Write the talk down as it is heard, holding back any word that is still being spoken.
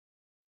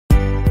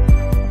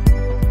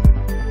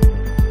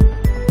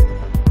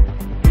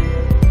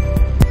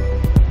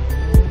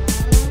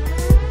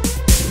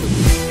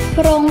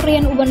โรงเรีย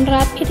นอุบล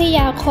รัตน์พิทย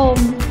าคม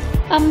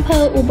อำเภ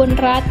ออุบล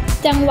รัตน์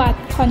จังหวัด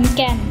ขอนแ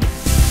ก่น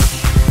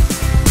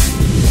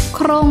โ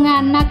ครงงา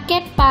นนักเก็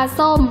ตปลา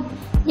ส้ม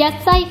ยัด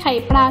ไส้ไข่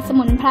ปลาส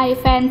มุนไพร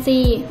แฟน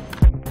ซี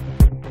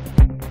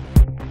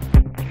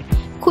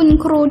คุณ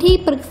ครูที่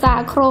ปรึกษา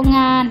โครงง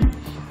าน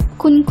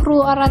คุณครู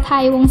อรทั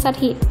ยวงศ์ส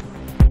ถิตย์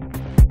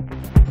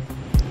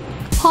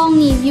พอง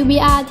หนีบ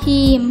UBR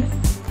Team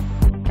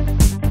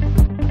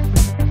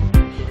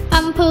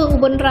อำเภออุ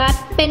บลรัต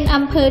น์เป็นอ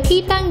ำเภอที่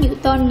ตั้งอยู่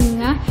ตอนเหนื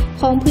อ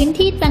ของพื้น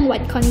ที่จังหวั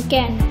ดขอนแ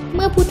ก่นเ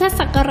มื่อพุทธ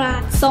ศักรา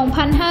ช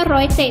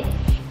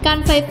 2507 การ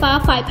ไฟฟ้า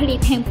ฝ่ายผลิต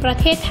แห่งประ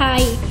เทศไท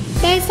ย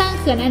ได้สร้าง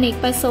เขื่อนอเนก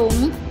ประสง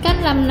ค์กั้น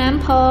ลำน้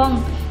ำพอง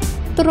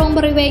ตรงบ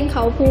ริเวณเข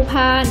าภูพ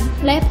าน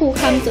และภู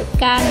คำจุด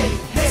กัน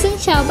ซึ่ง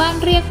ชาวบ้าน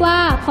เรียกว่า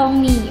พอง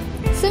หนีบ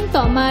ซึ่ง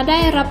ต่อมาได้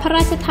รับพระร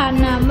าชทาน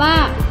นามว่า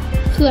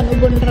เขื่อนอุ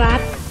บลรั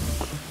ตน์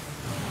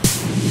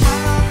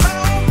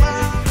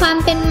ความ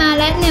เป็นมา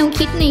และแนว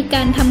คิดในก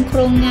ารทำโคร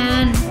งงา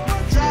น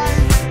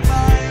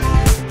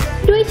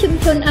ด้วยชุม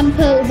ชนอำเภ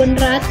ออุบล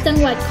รัตน์จัง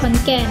หวัดขอน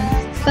แก่น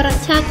ประ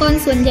ชากร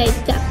ส่วนใหญ่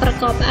จะประ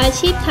กอบอา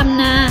ชีพท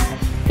ำนา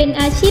เป็น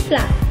อาชีพห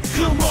ลัก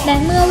และ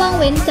เมื่อว่าง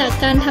เว้นจาก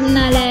การทำน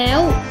าแล้ว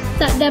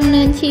จะดำเ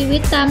นินชีวิ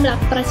ตตามหลัก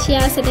ปรัชญ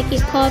าเศรษฐกิ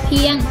จพอเ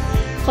พียง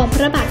ของพ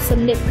ระบาทสม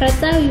เด็จพระ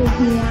เจ้าอยู่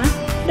หัว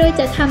โดย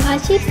จะทำอา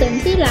ชีพเสริม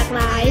ที่หลากห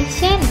ลาย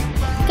เช่น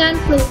การ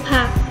ปลูก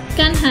ผัก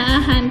การหาอ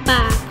าหารป่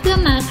าเพื่อ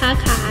มาค้า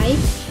ขาย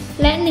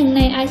และหนึ่งใ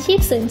นอาชีพ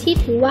เสริมที่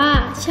ถือว่า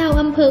ชาว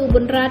อำเภออุบ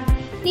ลรัตน์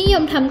นิย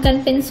มทำกัน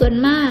เป็นส่วน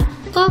มาก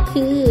ก็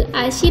คืออ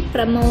าชีพป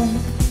ระมง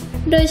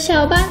โดยชา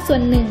วบ้านส่ว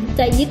นหนึ่ง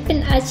จะยึดเป็น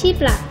อาชีพ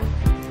หลัก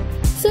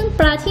ซึ่งป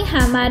ลาที่ห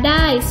ามาไ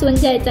ด้ส่วน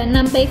ใหญ่จะน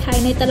ำไปขาย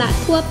ในตลาด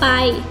ทั่วไป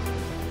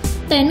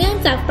แต่เนื่อง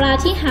จากปลา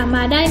ที่หาม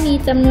าได้มี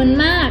จำนวน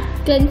มาก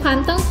เกินความ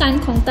ต้องการ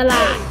ของตล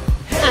าด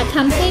อาจท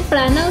ำให้ปล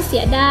าเน่าเสี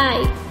ยได้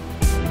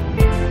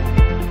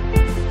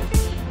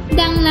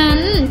ดังนั้น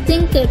จึ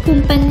งเกิดภู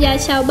มิปัญญา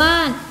ชาวบ้า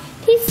น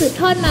ที่สืบ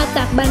ทอดมาจ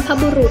ากบรรพ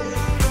บุรุษ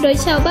โดย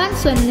ชาวบ้าน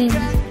ส่วนหนึ่ง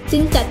จึ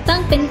งจัดตั้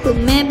งเป็นกลุ่ม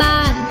แม่บ้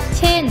าน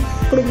เช่น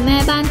กลุ่มแม่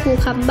บ้านภู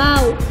คำเบ้า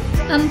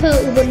อำเภอ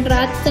อุบล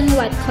รัตน์จังห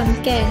วัดขอน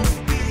แก่น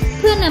เ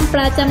พื่อนำปล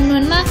าจำนว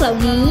นมากเหล่า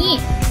นี้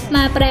ม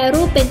าแปร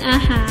รูปเป็นอา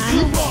หาร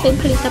เป็น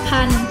ผลิต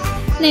ภัณฑ์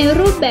ใน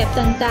รูปแบบ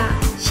ต่าง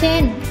ๆเช่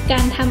นกา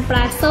รทำปล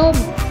าส้ม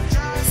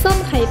ส้ม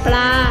ไข่ปล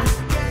า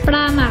ปล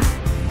าหมัก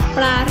ป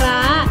ลาร้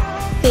า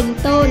เป็น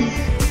ต้น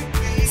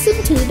ซึ่ง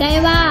ถือได้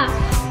ว่า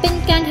เป็น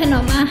การถนอ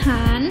มอาห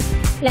าร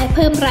และเ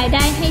พิ่มรายไ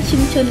ด้ให้ชุ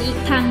มชนอีก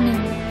ทางหนึ่ง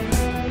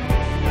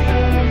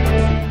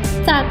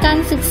จากการ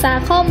ศึกษา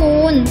ข้อมู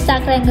ลจา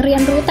กแหล่งเรีย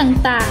นรู้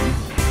ต่าง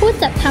ๆผู้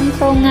จัดทำโค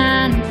รงงา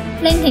น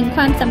เล็งเห็นค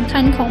วามสำคั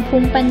ญของภู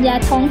มิปัญญา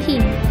ท้องถิ่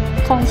น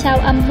ของชาว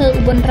อำเภอ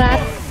อุบลรัต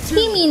น์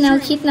ที่มีแนว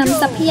คิดน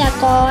ำทรัพยา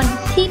กร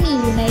ที่มี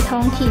อยู่ในท้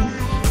องถิ่น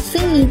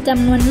ซึ่งมีจ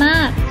ำนวนมา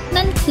ก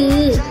นั่นคือ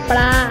ปล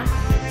า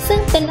ซึ่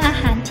งเป็นอา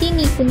หารที่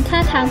มีคุณค่า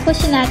ทางโภ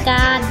ชนาก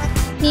าร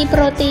มีโป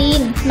รตีน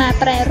มา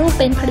แปรรูป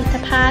เป็นผลิต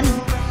ภัณฑ์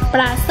ป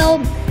ลาส้ม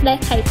และ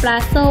ไข่ปลา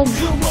ส้ม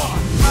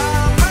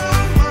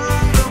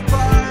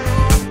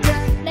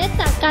และ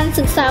จากการ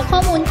ศึกษาข้อ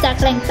มูลจาก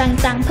แหล่ง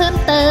ต่างๆเพิ่ม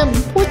เติม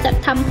ผู้จัด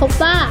ทำพบ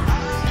ว่า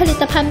ผลิ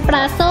ตภัณฑ์ปล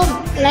าส้ม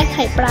และไ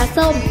ข่ปลา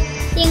ส้ม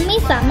ยังไม่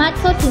สามารถ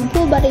เข้าถึง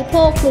ผู้บริโภ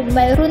คกลุ่ม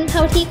วัยรุ่นเท่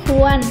าที่ค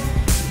วร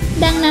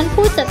ดังนั้น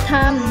ผู้จัดท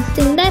ำ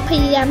จึงได้พ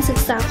ยายามศึก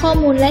ษาข้อ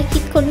มูลและคิ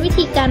ดค้นวิ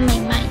ธีการใ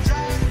หม่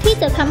ๆที่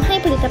จะทำให้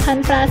ผลิตภัณ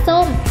ฑ์ปลา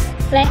ส้ม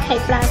และไข่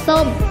ปลา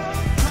ส้ม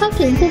เข้า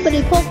ถึงผู้บ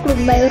ริโภคกลุ่ม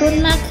วัยรุ่น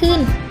มากขึ้น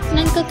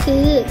นั่นก็คื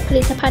อผ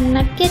ลิตภัณฑ์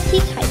นักเก็ต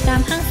ที่ขายตา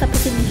มห้างสรรพ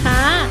สินค้า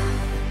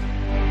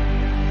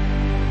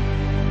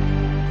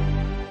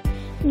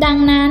ดัง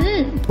นั้น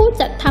ผู้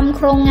จัดทำโ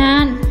ครงงา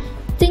น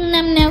จึงน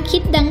ำแนวคิ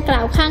ดดังกล่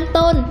าวข้าง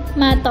ต้น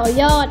มาต่อ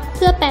ยอดเ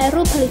พื่อแปร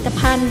รูปผลิต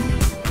ภัณฑ์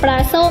ปลา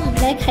ส้ม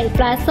และไข่ป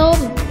ลาส้ม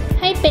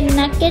ให้เป็น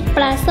นักเก็ตป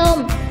ลาส้ม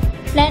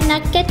และนั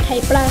กเก็ตไข่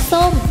ปลา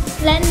ส้ม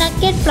และนัก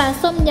เก็ตปลา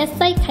ส้มยัดไ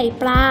ส้ไข่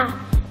ปลา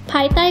ภ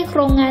ายใต้โค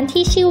รงงาน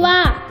ที่ชื่อว่า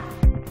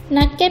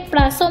นักเก็ตปล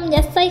าส้ม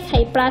ยัดไส้ไข่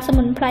ปลาส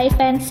มุนไพรแฟ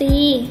นซี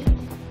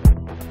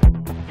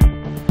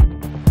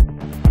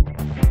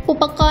อุ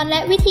ปกรณ์และ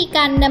วิธีก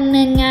ารดำเ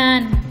นินงา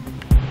น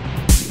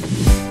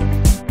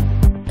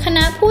คณ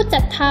ะผู้จั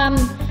ดท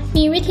ำ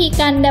มีวิธี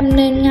การดำเ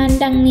นินงาน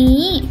ดัง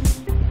นี้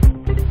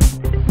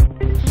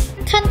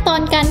ขั้นตอ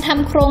นการท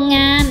ำโครงง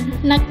าน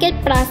นักเก็ต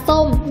ปลา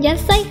ส้มยัด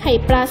ไส้ไข่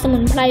ปลาสมุ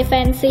นไพรแฟ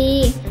นซี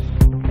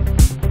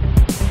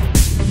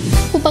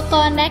อุปก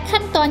รณ์และ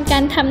ขั้นตอนกา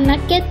รทำนัก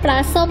เก็ตปลา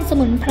ส้มส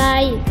มุนไพร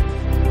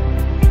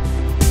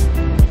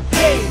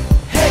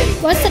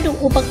วัสดุ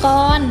อุปก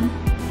รณ์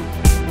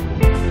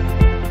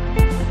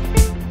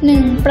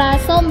 1. ปลา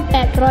ส้ม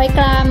800 ก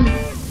รัม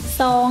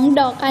 2.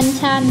 ดอกอัญ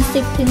ชัน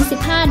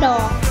 10-15 ด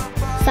อก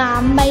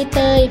 3. ใบเต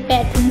ย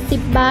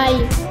 8-10 ใบ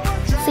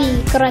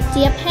 4. กระเ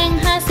จี๊ยบแห้ง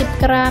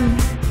50 กรัม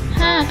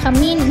 5. ข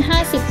มิ้น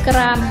50 ก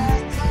รัม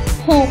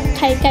 6. ไ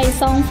ข่ไก่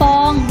2 ฟอ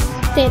ง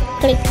 7.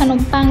 เกล็ดขน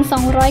มปัง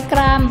200 ก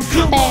รัม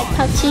 8.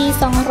 ผักชี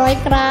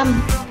200 กรัม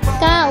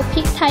 9. พ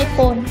ริกไทย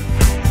ป่น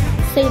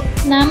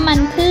 10. น้ำมัน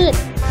พืช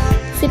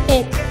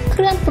 11. เค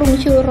รื่องปรุง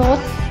ชูรส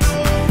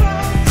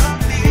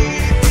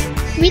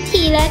วิ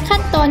ธีและขั้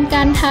นตอนก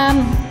ารท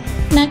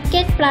ำนักเ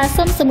ก็ตปลา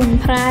ส้มสมุน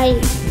ไพร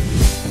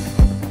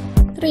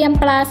เตรียม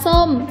ปลา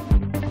ส้ม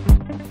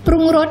ปรุ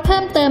งรสเพิ่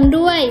มเติม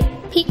ด้วย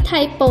พริกไท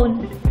ยป่น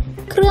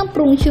เครื่องป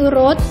รุงชูร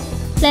ส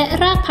และ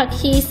รากผัก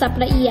ชีสับ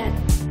ละเอียด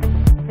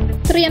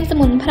เตรียมส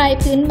มุนไพร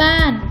พื้นบ้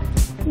าน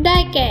ได้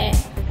แก่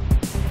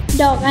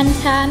ดอกอัญ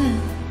ชัน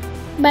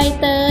ใบ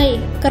เตย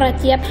กระ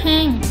เจี๊ยบแห้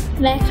ง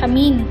และข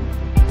มิ้น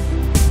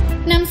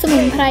นำสมุ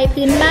นไพร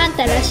พื้นบ้านแ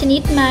ต่ละชนิ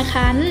ดมา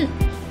คั้น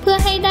เพื่อ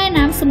ให้ได้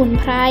น้ำสมุน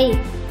ไพร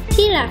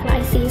ที่หลากหลา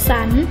ยสี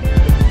สัน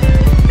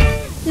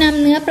น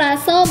ำเนื้อปลา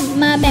ส้ม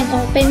มาแบ่งอ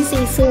อกเป็น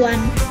4ส่วน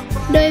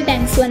โดยแบ่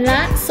งส่วนล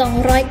ะ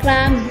200 ก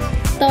รัม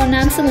ต่อ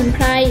น้ำสมุนไพ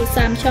ร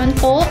3 ช้อน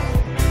โต๊ะ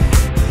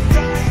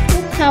คลุ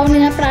กเคล้าเ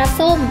นื้อปลา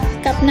ส้ม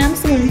กับน้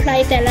ำสมุนไพร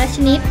แต่ละช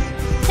นิด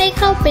ให้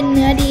เข้าเป็นเ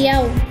นื้อเดียว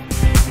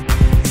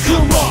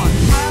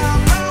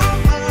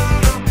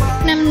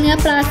นำเนื้อ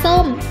ปลาส้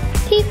ม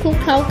ที่คลุก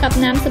เคล้ากับ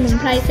น้ำสมุน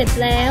ไพรเสร็จ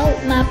แล้ว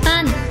มา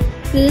ปั้น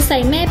หรือใส่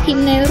แม่พิม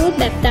พ์ในรูป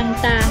แบบ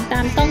ต่างๆต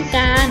ามต้องก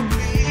าร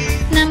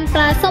นำป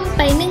ลาส้มไ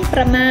ปนึ่งป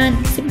ระมาณ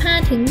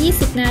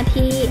 15-20 นา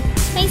ที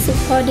ให้สุก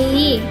พอดี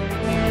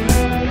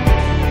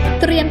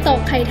เตรียมตอก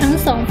ไข่ทั้ง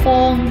2 ฟ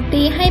อง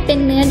ตีให้เป็น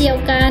เนื้อเดียว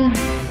กัน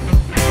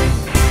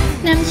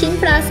นำชิ้น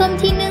ปลาส้ม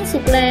ที่นึ่งสุ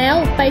กแล้ว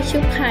ไปชุ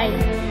บไข่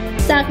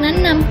จากนั้น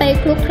นำไป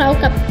คลุกเคล้า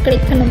กับเกล็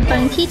ดขนมปั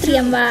งที่เตรี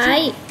ยมไว้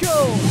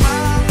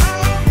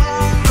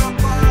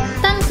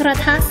ตั้งกระ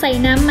ทะใส่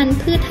น้ำมัน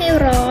พืชให้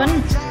ร้อน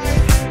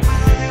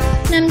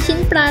นำชิ้น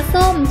ปลา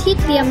ส้มที่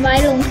เตรียมไว้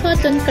ลงทอด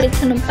จนเกล็ด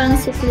ขนมปัง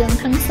สุกเหลือง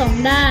ทั้ง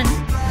2 ด้าน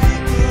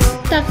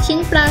ตักชิ้น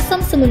ปลาส้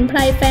มสมุนไพร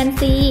แฟน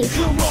ซี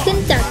ขึ้น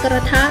จากกร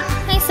ะทะ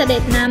ให้เสด็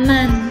จน้ำ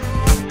มัน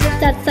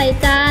จัดใส่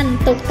จาน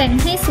ตกแต่ง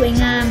ให้สวย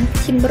งาม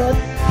ชิมรส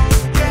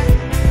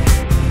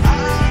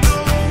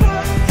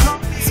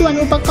ส่วน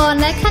อุปกรณ์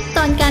และขั้นต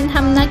อนการท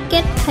ำนักเก็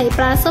ตไข่ป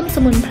ลาส้มส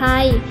มุนไพร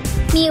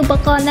มีอุป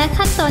กรณ์และ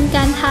ขั้นตอนก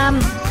ารท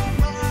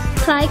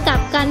ำคล้ายกับ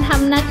การท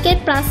ำนักเก็ต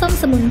ปลาส้ม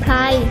สมุนไพร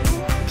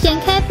เพียง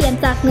แค่เปลี่ยน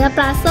จากเนื้อป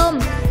ลาส้ม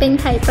เป็น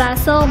ไข่ปลา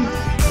ส้ม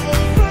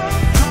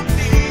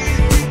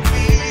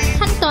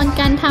ขั้นตอน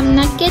การทำ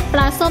นักเก็ตป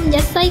ลาส้ม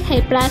ยัดไส้ไข่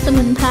ปลาส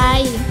มุนไพร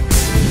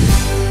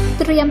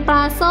เตรียมปล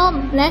าส้ม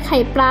และไข่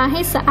ปลาให้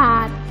สะอา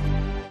ด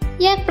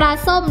แยกปลา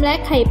ส้มและ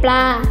ไข่ปล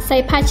าใส่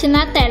ภาชน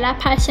ะแต่ละ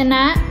ภาชน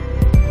ะ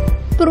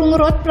ปรุง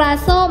รสปลา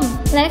ส้ม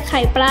และไ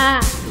ข่ปลา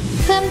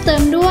เพิ่มเติ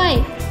มด้วย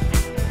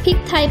พริก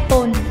ไทย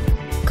ป่น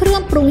เครื่อ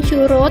งปรุงชู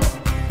รส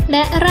แล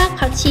ะราก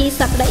ผักชี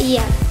สับละเอี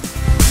ยด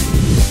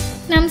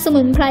นำส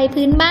มุนไพร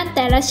พื้นบ้านแ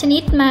ต่ละชนิ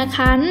ดมา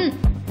คั้น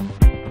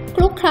ค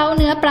ลุกเคล้า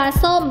เนื้อปลา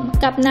ส้ม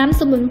กับน้ำ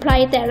สมุนไพร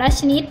แต่ละ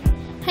ชนิด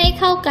ให้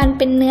เข้ากันเ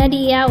ป็นเนื้อเ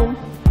ดียว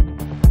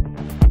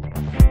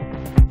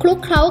คลุก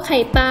เคล้าไข่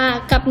ปลา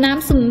กับน้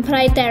ำสมุนไพร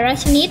แต่ละ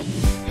ชนิด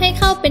ให้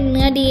เข้าเป็นเ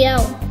นื้อเดียว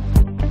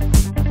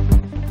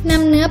น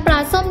ำเนื้อปลา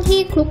ส้ม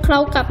ที่คลุกเคล้า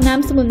กับน้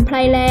ำสมุนไพร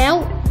แล้ว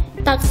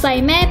ตักใส่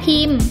แม่พิ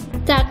มพ์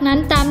จากนั้น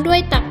ตามด้วย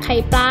ตักไข่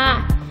ปลา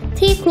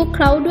ที่คลุกเค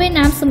ล้าด้วย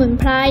น้ำสมุน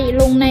ไพร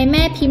ลงในแ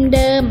ม่พิมพ์เ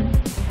ดิม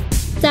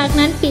จาก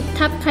นั้นปิด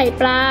ทับไข่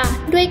ปลา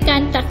ด้วยกา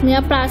รตักเนื้อ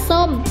ปลา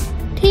ส้ม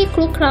ที่ค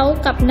ลุกเคล้า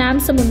กับน้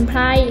ำสมุนไพร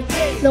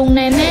ลงใ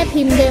นแม่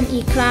พิมพ์เดิม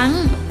อีกครั้ง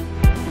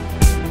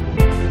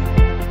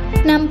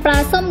นำปลา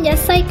ส้มยัด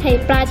ไส้ไข่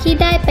ปลาที่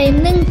ได้ไป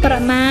นึ่งปร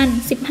ะมาณ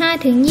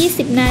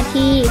 15-20 นา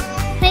ที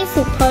ให้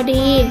สุกพอ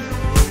ดี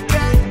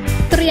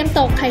เตรียมต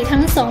อกไข่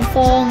ทั้ง2 ฟ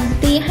อง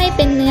ตีให้เ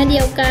ป็นเนื้อเดี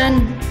ยวกัน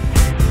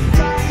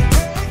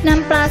น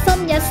ำปลาส้ม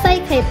ยัดไส้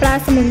ไข่ปลา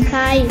สมุนไพร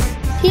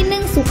ที่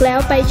นึ่งสุกแล้ว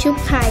ไปชุบ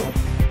ไข่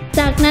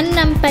จากนั้น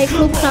นำไปค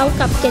ลุกเคล้า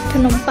กับเกล็ดข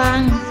นมปั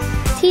ง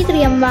ที่เต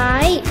รียมไว้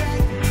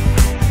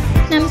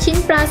นำชิ้น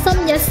ปลาส้ม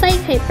ยัดไส้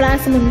ไข่ปลา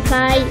สมุนไพร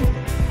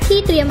ที่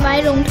เตรียมไว้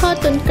ลงทอด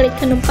จนเกล็ด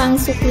ขนมปัง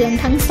สุกเหลือง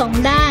ทั้ง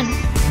2 ด้าน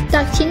จ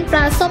ากชิ้นปล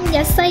าส้ม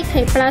ยัดไส้ไ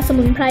ข่ปลาส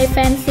มุนไพรแฟ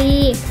นซี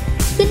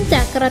ขึ้นจ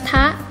ากกระท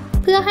ะ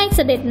เพื่อให้เส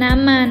ด็จน้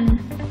ำมัน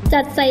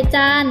จัดใส่จ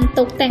านต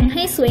กแต่งใ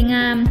ห้สวยง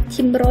าม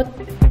ชิมรส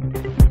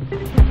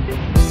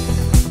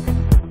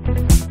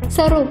ส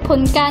รุปผ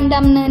ลการด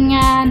ำเนินง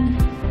าน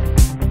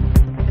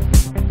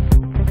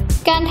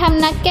การท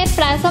ำนักเก็ตป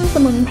ลาส้มส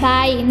มุนไพร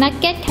นัก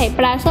เก็ตไข่ป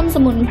ลาส้มส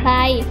มุนไพร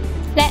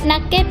และนั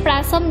กเก็ตปลา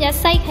ส้มยัด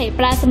ไส้ไข่ป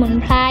ลาสมุน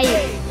ไพร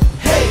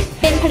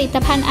เป็นผลิต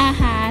ภัณฑ์อา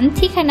หาร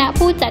ที่คณะ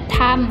ผู้จัดท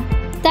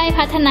ำได้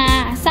พัฒนา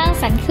สร้าง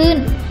สรรค์ขึ้น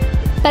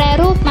แปร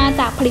รูปมา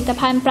จากผลิต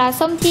ภัณฑ์ปลา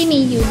ส้มที่มี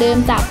อยู่เดิม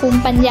จากภู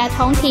มิปัญญา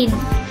ท้องถิ่น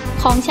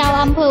ของชาว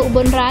อำเภออุบ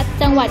ลรัตน์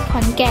จังหวัดข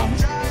อนแก่น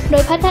โด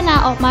ยพัฒนา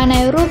ออกมาใน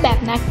รูปแบบ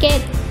นักเก็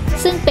ต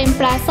ซึ่งเป็น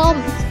ปลาส้ม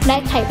และ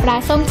ไข่ปลา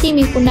ส้มที่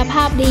มีคุณภ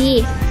าพดี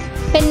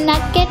เป็นนั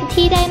กเก็ต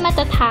ที่ได้มาต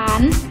รฐาน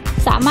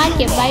สามารถเ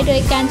ก็บไว้โด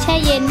ยการแช่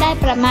เย็นได้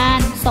ประมาณ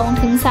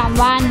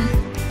 2-3 วัน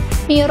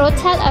มีรส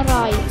ชาติอ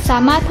ร่อยสา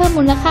มารถเพิ่ม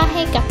มูลค่าใ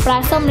ห้กับปลา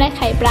ส้มและไ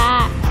ข่ปลา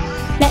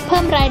และเพิ่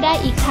มรายได้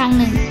อีกทาง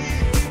หนึ่ง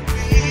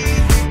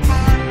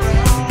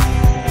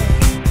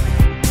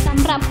ส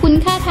ำหรับคุณ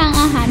ค่าทาง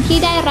อาหารที่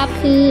ได้รับ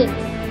คือ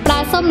ปลา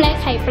ส้มและ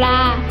ไข่ปลา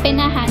เป็น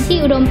อาหารที่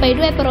อุดมไป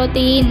ด้วยโปร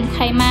ตีนไข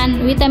มัน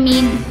วิตามิ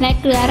นและ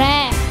เกลือแร่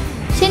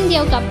เช่นเดี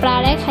ยวกับปลา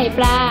และไข่ป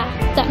ลา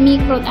จะมี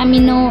กรดอะ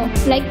มิโน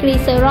และกลี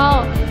เซอรอล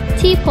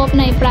ที่พบ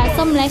ในปลา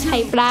ส้มและไข่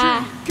ปลา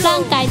ร่า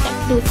งกายจะ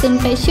ดูดซึม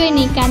ไปช่วยใ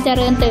นการเจ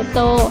ริญเติบโ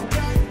ต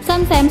ซ่อ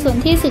มแซมส่วน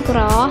ที่สึกหร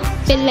อ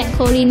เป็นแหล่งโค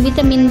ลินวิต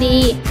ามินดี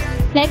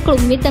และกลุ่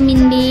มวิตามิน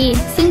บี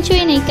ซึ่งช่ว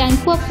ยในการ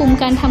ควบคุม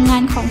การทำงา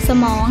นของส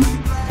มอง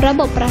ระ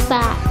บบประส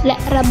าทและ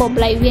ระบบ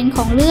ไหลเวียนข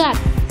องเลือด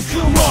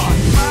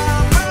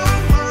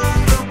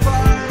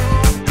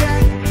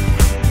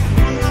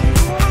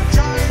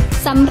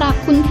สำหรับ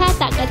คุณค่า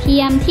จากกระเที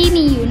ยมที่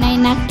มีอยู่ใน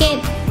นักเก็ต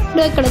โ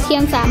ดยกระเทีย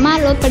มสามารถ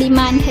ลดปริม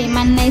าณไข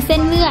มันในเส้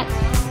นเลือด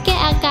แก้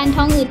อาการ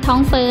ท้องอืดท้อ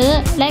งเฟ้อ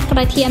และกร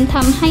ะเทียมท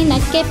ำให้นั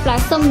กเก็ตปลา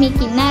ส้มมี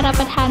กลิ่นน่ารับ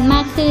ประทานม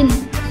ากขึ้น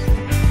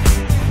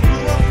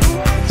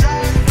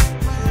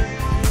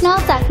นอ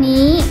กจาก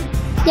นี้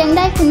ยังไ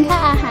ด้คุณค่า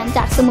อาหารจ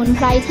ากสมุนไพ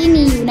รที่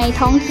มีอยู่ใน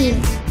ท้องถิ่น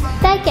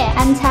ได้แก่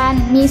อัญชัน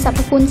มีสรรพ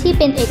คุณที่เ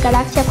ป็นเอก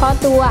ลักษณ์เฉพาะ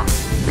ตัว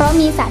เพราะ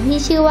มีสารที่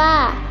ชื่อว่า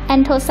แอ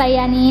นโทไซย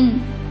านิน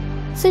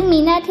ซึ่งมี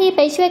หน้าที่ไ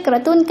ปช่วยกระ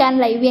ตุ้นการ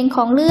ไหลเวียนข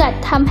องเลือด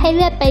ทำให้เ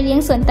ลือดไปเลี้ยง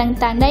ส่วน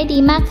ต่างๆได้ดี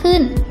มากขึ้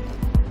น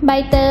ใบ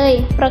เตย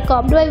ประกอ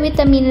บด้วยวิ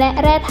ตามินและ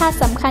แร่ธาตุ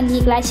สำคัญอี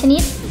กหลายชนิ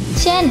ด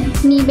เช่น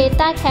มีเบ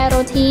ต้าแคโร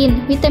ทีน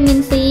วิตามิน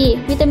ซี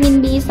วิตามิน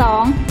B2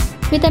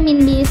 วิตามิน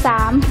B3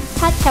 ธ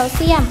าตุแคลเ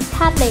ซียมธ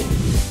าตุเหล็ก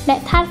และ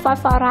ธาตุฟอส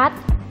ฟอรัส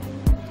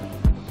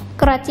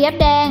กระเจี๊ยบ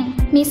แดง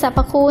มีสรรพ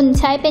คุณ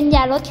ใช้เป็นย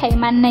าลดไข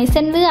มันในเ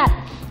ส้นเลือด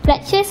และ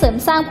ช่วยเสริม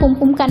สร้างภูมิ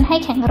คุ้มกันให้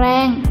แข็งแร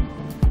ง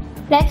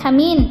และข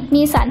มิ้น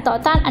มีสารต่อ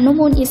ต้านอนุ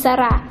มูลอิส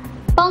ระ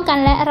ป้องกัน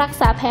และรัก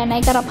ษาแผลใน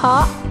กระเพา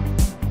ะ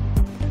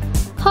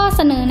ข้อเ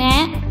สนอแนะ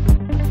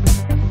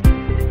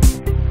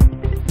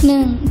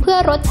 1. เพื่อ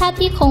รสชาติ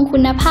ที่คงคุ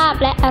ณภาพ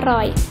และอร่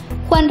อย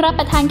ควรรับ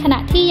ประทานขณะ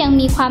ที่ยัง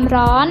มีความ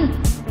ร้อน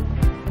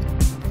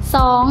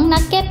 2. นั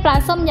กเก็ตปลา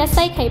ส้มยัดไ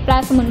ส้ไข่ปลา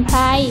สมุนไพร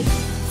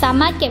สา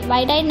มารถเก็บไว้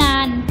ได้นา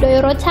นโดย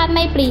รสชาติไ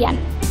ม่เปลี่ยน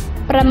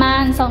ประมา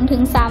ณ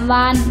 2-3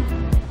 วัน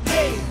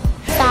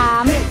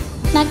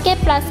 3. นักเก็ต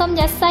ปลาส้ม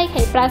ยัดไส้ไ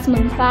ข่ปลาสมุ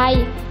นไพร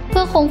เ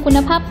พื่อคงคุณ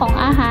ภาพของ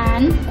อาหาร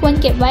ควร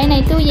เก็บไว้ใน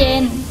ตู้เย็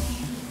น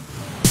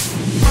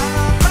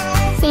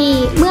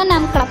 4. เมื่อน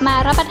ำกลับมา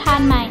รับประทา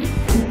นใหม่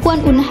ควร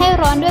อุ่นให้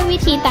ร้อนด้วยวิ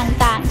ธี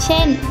ต่างๆเ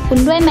ช่นอุ่น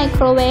ด้วยไมโค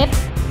รเวฟ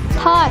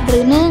ทอดหรื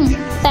อนึ่ง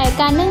แต่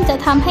การนึ่งจะ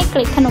ทำให้เก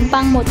ล็ดขนมปั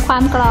งหมดควา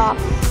มกรอบ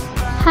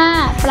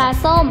 5. ปลา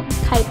ส้ม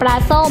ไข่ปลา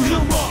ส้ม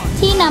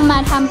ที่นำมา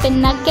ทำเป็น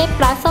นักเก็ต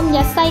ปลาส้ม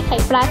ยัดไส้ไข่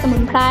ปลาสมุ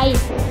นไพร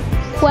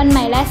ควรให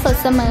ม่และสด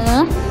เสมอ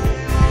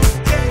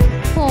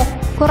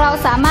 6. เรา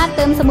สามารถเ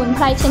ติมสมุนไพ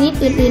รชนิด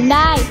อื่นๆไ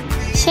ด้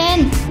เช่น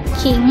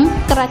ขิง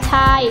กระช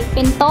ายเ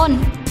ป็นต้น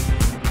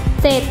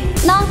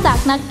 7. นอกจาก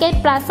นักเก็ต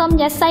ปลาส้ม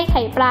ยัดไส้ไ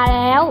ข่ปลาแ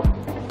ล้ว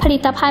ผลิ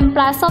ตภัณฑ์ป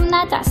ลาส้มน่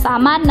าจะสา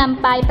มารถน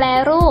ำไปแปร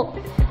รูป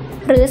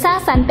หรือสร้าง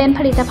สรรค์เป็นผ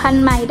ลิตภัณ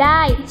ฑ์ใหม่ไ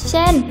ด้เ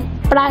ช่น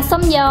ปลาส้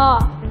มยอ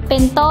เป็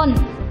นต้น